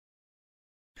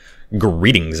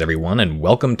Greetings everyone and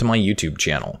welcome to my YouTube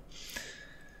channel.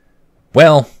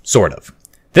 Well, sort of.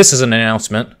 This is an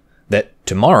announcement that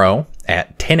tomorrow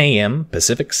at 10 a.m.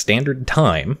 Pacific Standard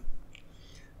Time,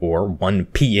 or 1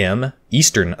 p.m.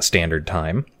 Eastern Standard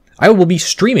Time, I will be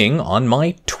streaming on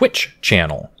my Twitch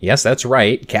channel. Yes, that's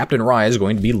right, Captain Rye is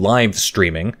going to be live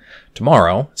streaming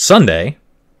tomorrow, Sunday,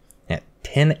 at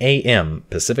 10 a.m.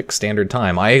 Pacific Standard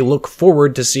Time. I look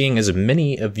forward to seeing as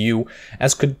many of you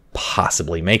as could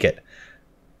possibly make it.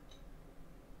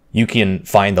 You can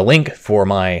find the link for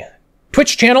my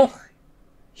Twitch channel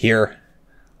here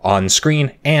on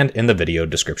screen and in the video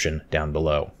description down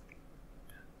below.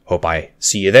 Hope I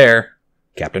see you there.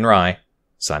 Captain Rye,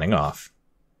 signing off.